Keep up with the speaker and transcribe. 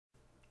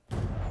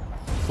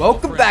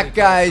Welcome back,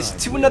 guys,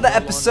 to another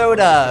episode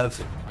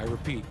of I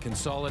repeat,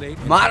 consolidate.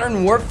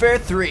 Modern Warfare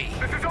 3.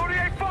 This is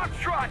ODA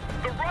Foxtrot.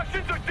 The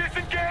Russians are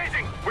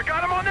disengaging. We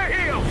got them on their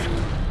heels.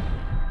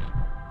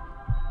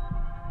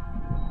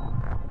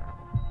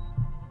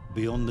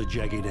 Beyond the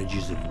jagged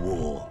edges of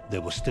war,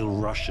 there were still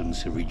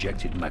Russians who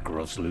rejected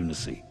Makarov's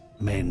lunacy.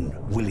 Men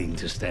willing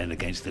to stand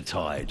against the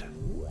tide.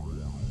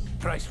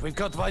 Price, we've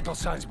got vital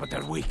signs, but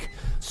they're weak.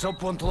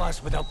 Soap won't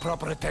last without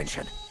proper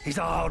attention. He's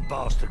a hard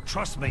bastard.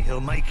 Trust me,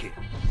 he'll make it.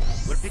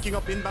 We're picking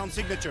up inbound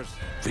signatures.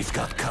 We've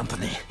got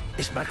company.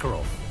 It's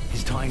Makarov.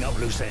 He's tying up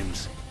loose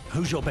ends.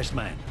 Who's your best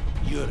man?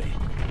 Yuri,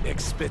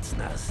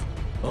 ex-Spetsnaz.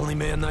 Only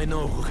man I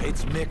know who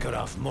hates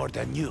Makarov more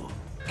than you.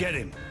 Get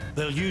him.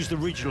 They'll use the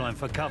ridgeline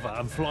for cover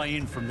and fly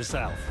in from the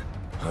south.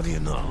 How do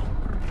you know?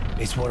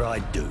 It's what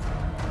I'd do.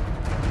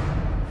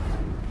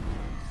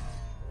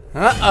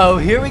 Uh-oh,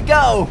 here we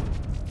go.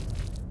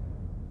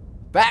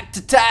 Back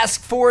to Task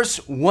Force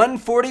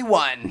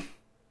 141.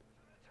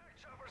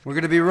 We're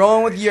gonna be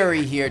rolling with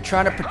Yuri here,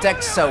 trying to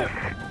protect Soap. 3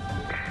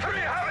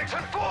 Havocs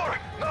and 4.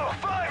 No,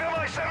 5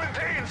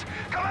 MI-17s.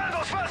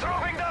 Commandos fast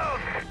roving down.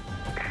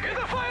 Get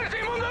the fire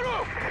team on the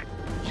roof.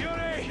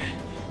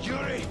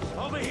 Yuri,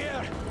 over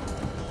here.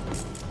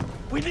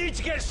 We need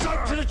to get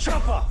Soap to the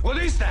chopper. What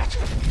is that?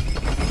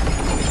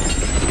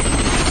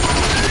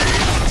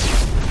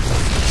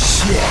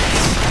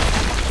 Shit.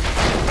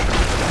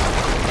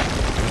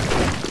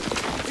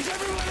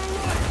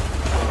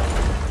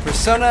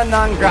 Persona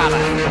non grata.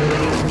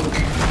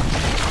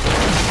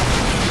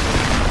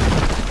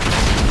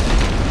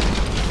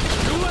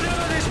 Do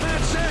whatever this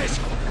man says.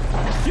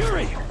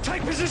 Yuri,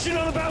 take position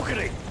on the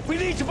balcony. We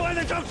need to buy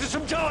the doctor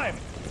some time.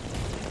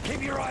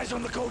 Keep your eyes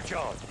on the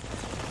courtyard.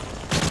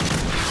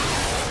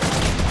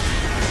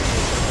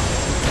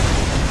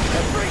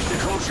 They've breached the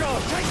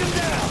courtyard. Take them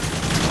down.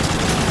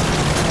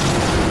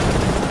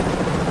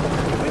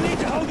 We need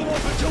to hold them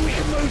off until we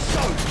can move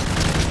Soap.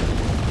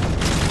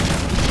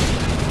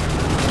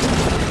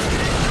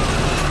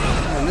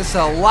 And there's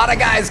a lot of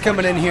guys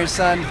coming in here,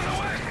 son.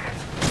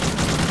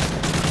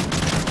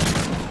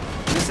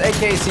 This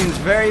AK seems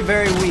very,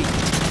 very weak.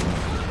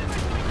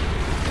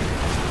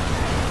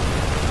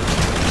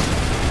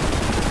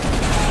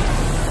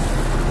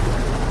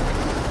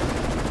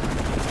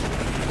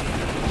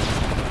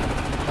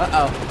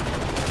 Uh-oh.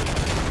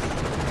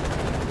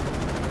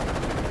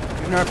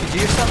 You have an RPG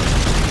or something?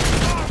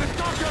 Oh, the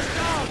doctor's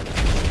down.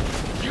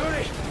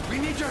 Yuri, we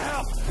need your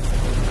help.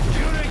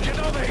 Yuri, get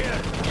over here.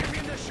 Give me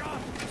the shot.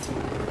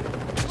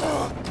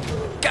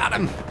 Got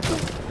him!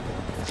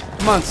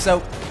 Come on,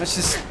 Soap. Let's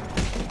just...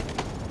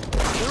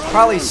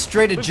 Probably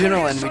straight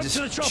adrenaline we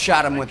just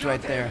shot him with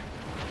right there.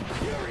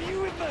 Yuri,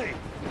 you with me?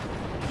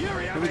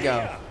 Yuri, Here we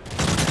go.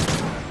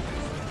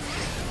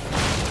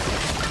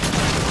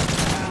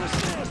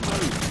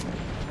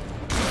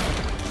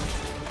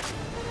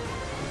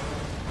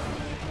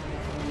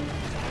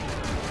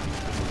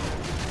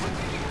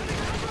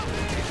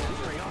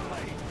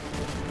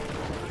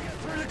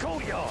 Through the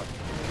courtyard.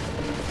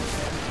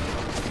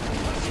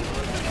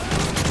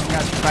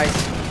 Got your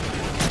price.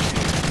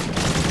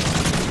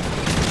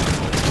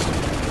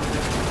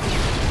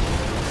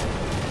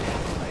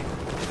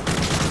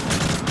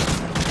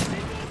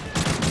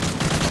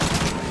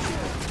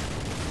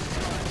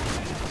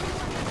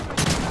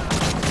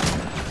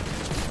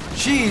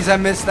 Jeez, I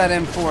missed that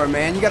M4,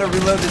 man. You gotta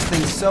reload this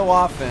thing so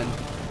often.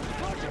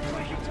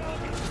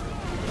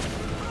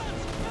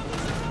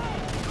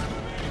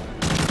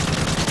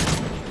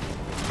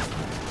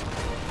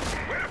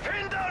 We're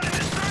pinned down in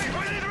this street.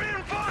 We need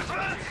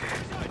reinforcements.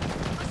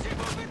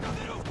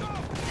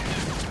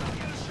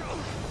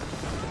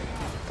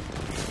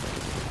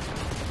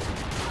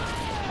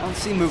 I don't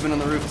see moving on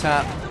the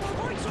rooftop.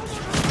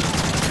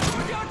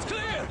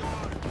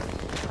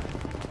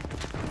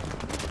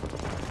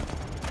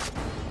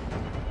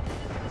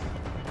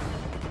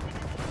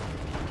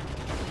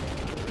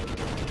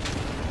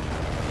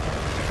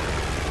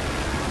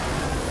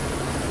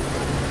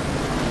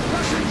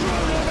 Russian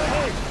drone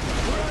overhead!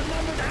 We're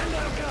outnumbered and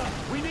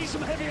outgunned! We need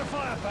some heavier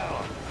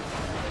firepower!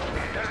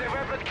 There's a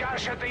weapon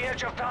cache at the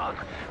edge of town.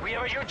 We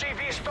have a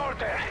UGV stored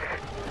there.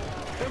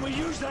 Then we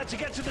use that to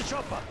get to the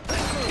chopper.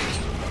 Let's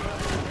move!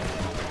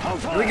 Hold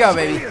fire, Here we go,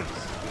 baby. civilians.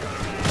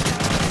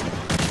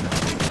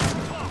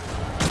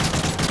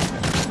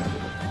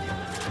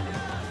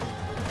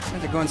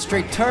 They're going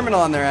straight terminal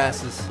on their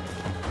asses.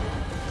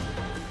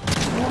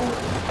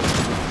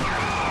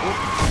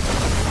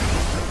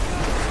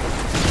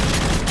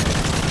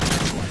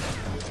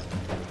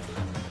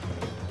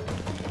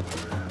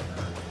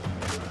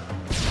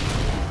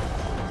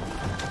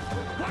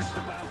 Watch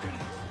the balcony!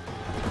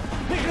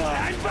 Nikolai,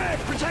 hang back!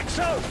 Protect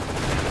Soap!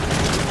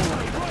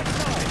 Right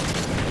side!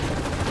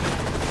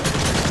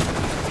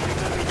 Keep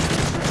moving to the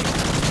street!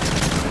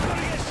 We've got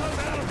to get Soap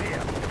out of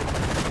here!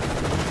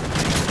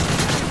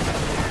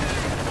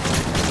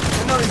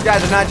 I know these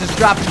guys are not just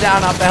dropping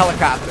down off the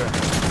helicopter.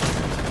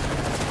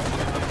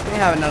 They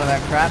ain't having none of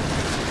that crap.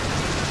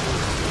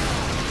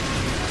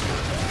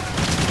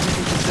 What do you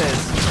think this is?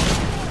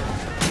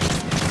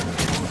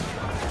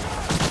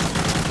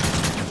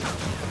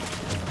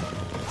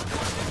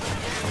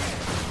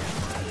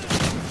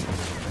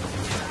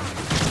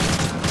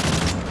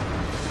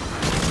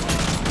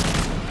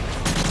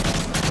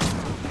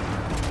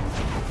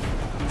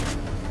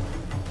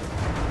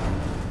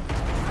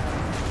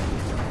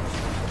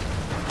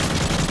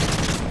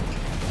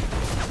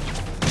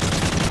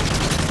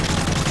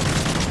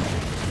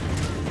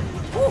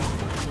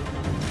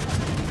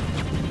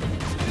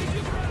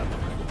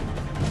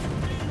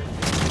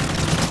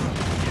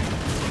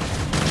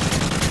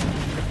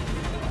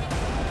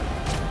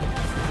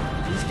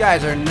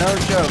 guys are no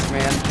joke,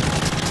 man.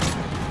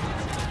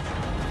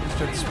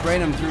 Start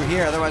spraying them through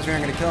here, otherwise we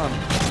aren't gonna kill them.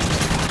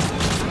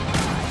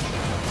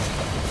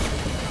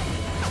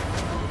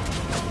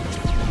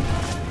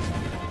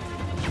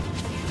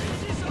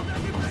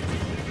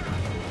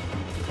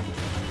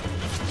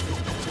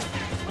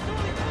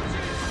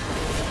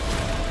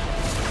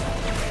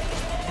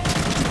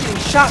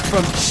 Shot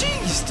from,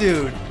 jeez,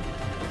 dude.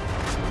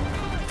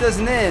 It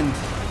doesn't end.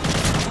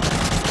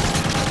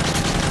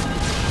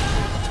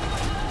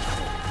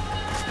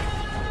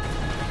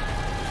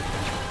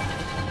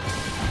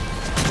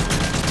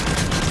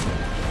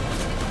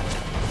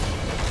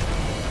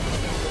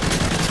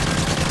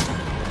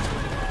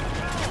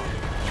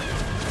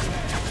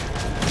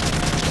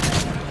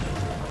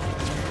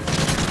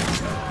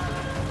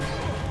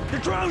 The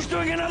drone's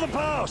doing another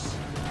pass.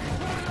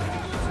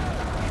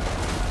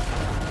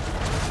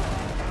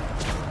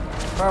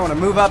 Probably want to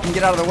move up and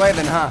get out of the way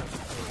then, huh?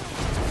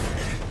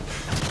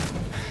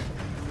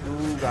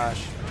 Ooh,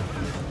 gosh.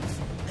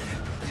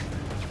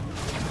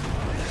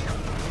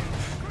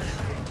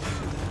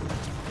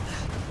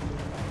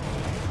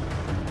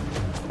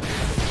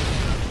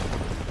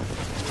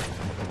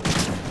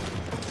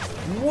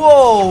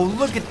 Whoa,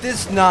 look at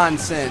this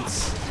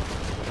nonsense.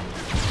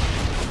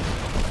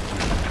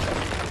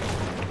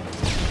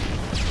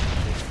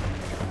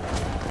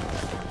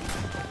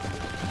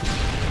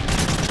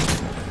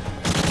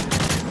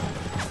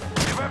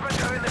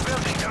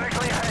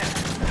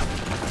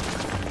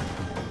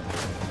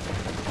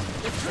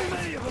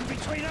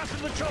 Between us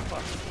and the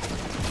chopper.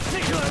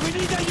 Nikolai, we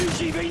need that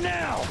UGV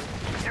now.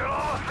 You're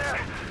almost there.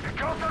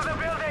 Go through the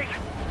building.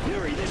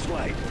 Yuri, this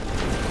way.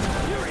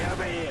 Yuri,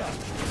 over here.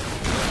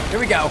 Here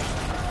we go.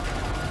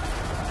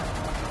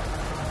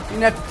 You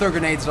didn't have to throw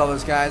grenades at all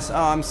those guys. Oh,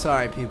 I'm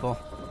sorry, people.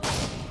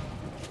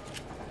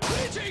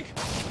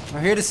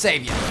 We're here to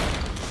save you.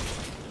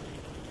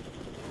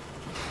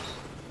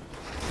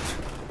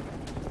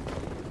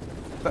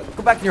 But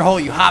go back in your hole,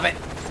 you hobbit.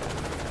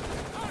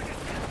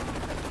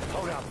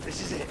 Hold up,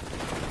 this is it.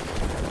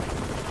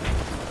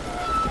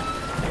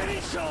 Get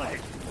inside.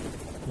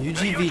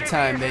 UGV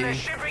time, is in a baby.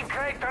 shipping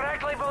crate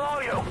directly below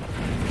you.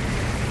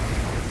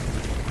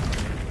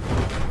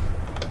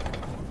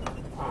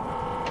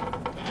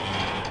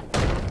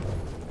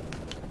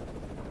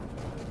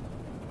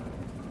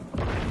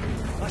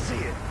 I see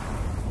it.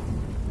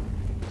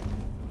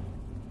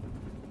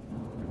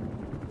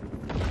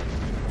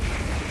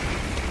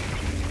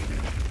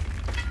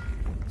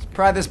 Let's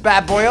pry this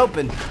bad boy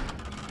open.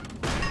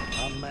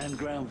 Unmanned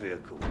ground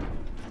vehicle.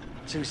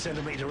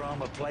 2-centimeter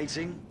armor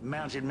plating,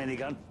 mounted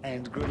minigun,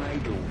 and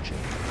grenade launcher.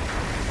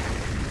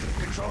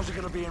 Controls are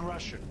going to be in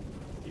Russian.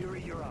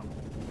 Yuri, you're up.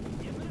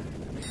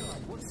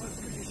 What's my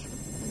position?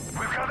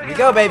 Here we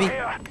go, baby.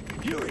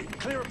 Yuri,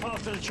 clear a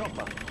path to the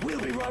chopper. We'll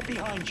be right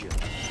behind you.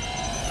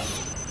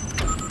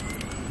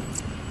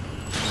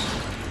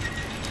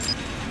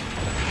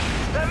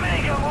 The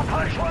minigun will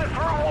punch right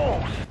through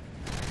walls.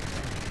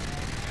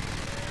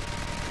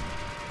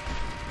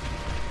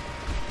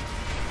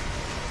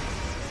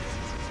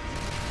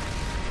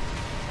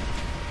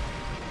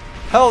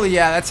 Hell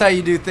yeah, that's how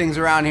you do things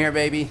around here,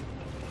 baby. Use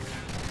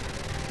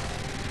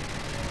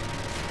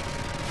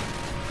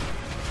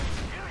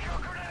your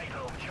grenade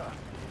launcher.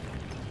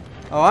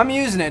 Oh, I'm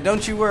using it,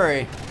 don't you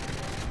worry.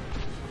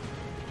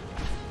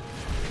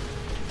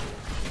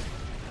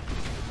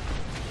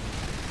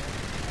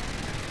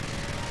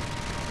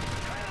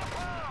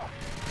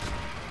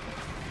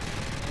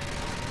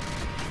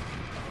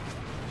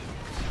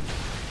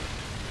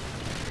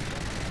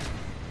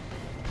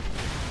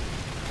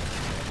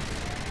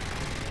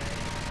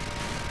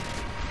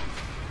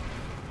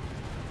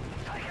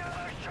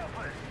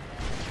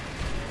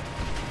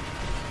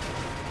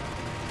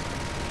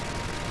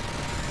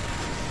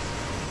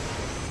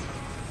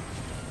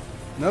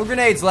 No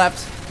grenades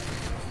left.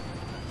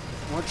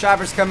 More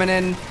choppers coming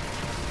in.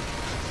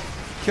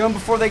 Kill them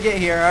before they get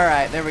here.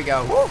 Alright, there we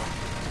go. Woo!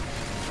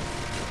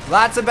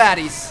 Lots of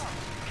baddies.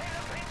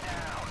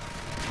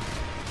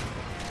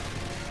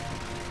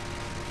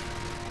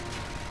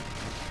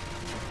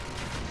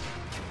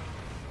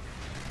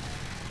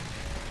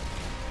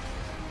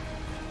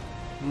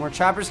 More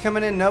choppers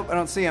coming in. Nope, I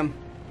don't see them.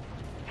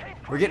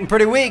 We're getting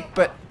pretty weak,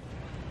 but...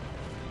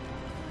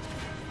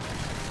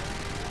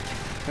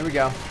 There we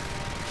go.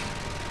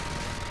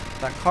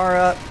 That car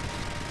up.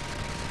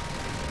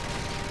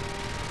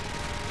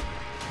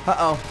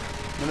 Uh-oh.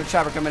 Another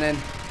chopper coming in.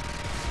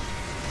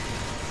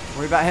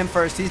 Worry about him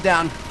first. He's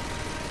down.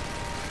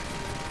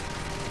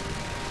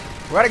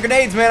 We're out of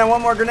grenades, man. I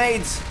want more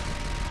grenades.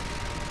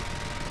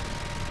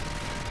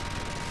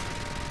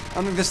 I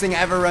don't think this thing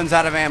ever runs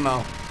out of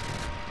ammo.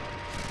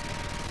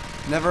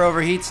 Never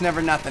overheats,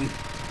 never nothing.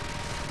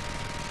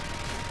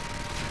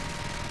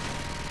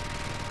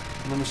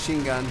 And the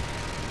machine gun.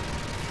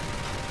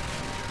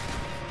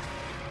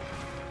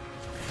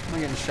 I'm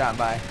getting shot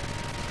by.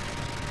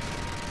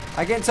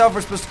 I can't tell if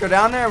we're supposed to go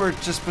down there or we're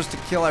just supposed to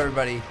kill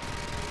everybody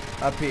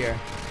up here.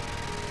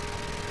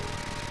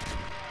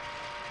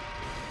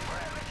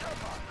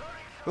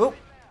 Oop.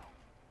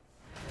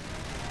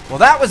 Well,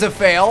 that was a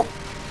fail.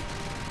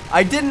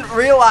 I didn't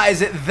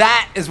realize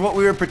that is what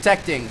we were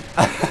protecting.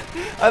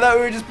 I thought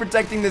we were just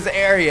protecting this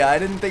area. I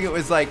didn't think it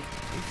was like...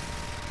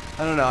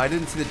 I don't know. I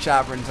didn't see the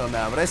chopper until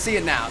now. But I see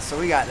it now, so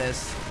we got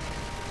this.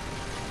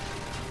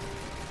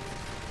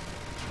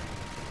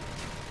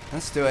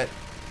 Let's do it.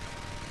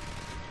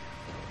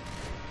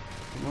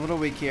 I'm a little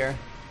weak here.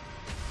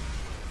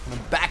 I'm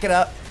gonna back it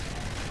up.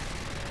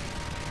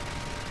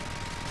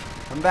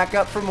 Come back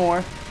up for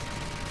more.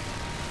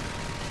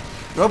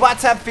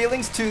 Robots have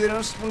feelings too. They don't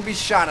just want to be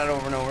shot at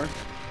over and over.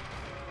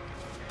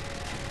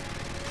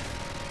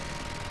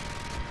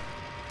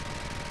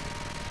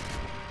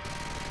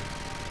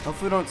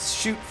 Hopefully we don't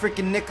shoot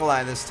freaking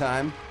Nikolai this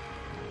time.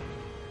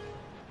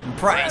 And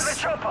Price. Where's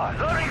the chopper?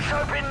 Loading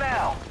soap in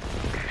now.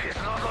 It's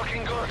not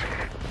looking good.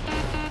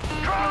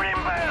 Drone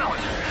inbound.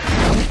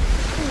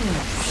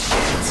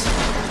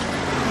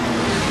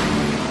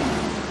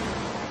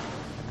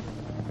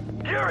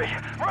 Yuri,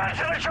 run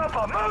to the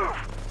chopper. Move.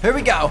 Here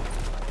we go.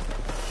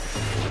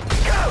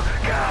 Go,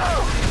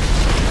 go.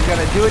 We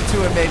gotta do it to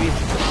him, baby.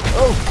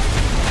 Oh!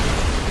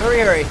 Hurry,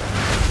 hurry.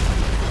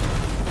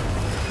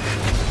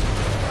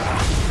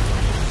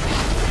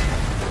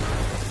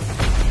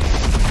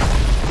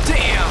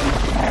 Damn!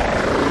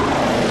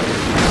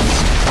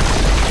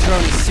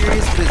 Drone is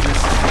serious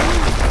business.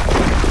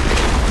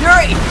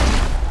 Yuri!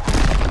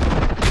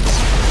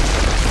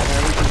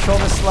 Alright, we control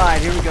the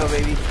slide. Here we go,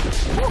 baby.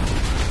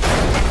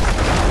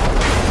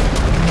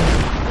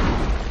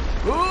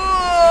 Oh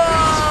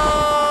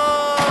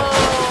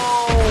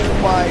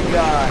my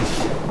gosh.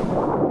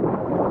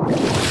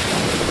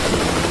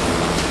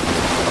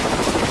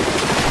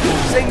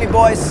 Sing me,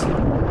 boys.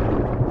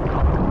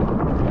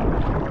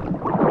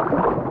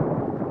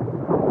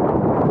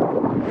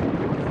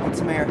 Get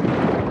some air.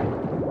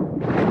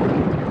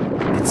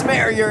 Get some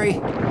air,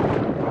 Yuri.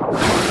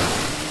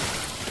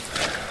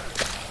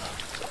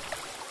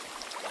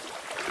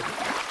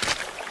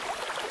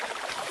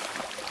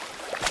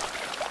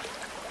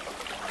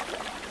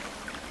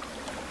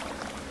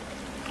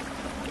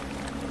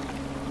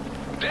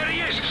 There he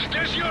is.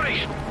 There's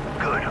Yuri.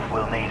 Good.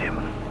 We'll need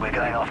him. We're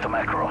going after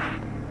Makarov.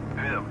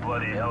 Who the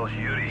bloody hell's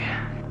Yuri?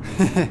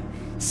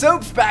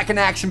 Soap's back in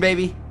action,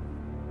 baby.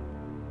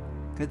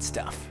 Good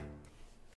stuff.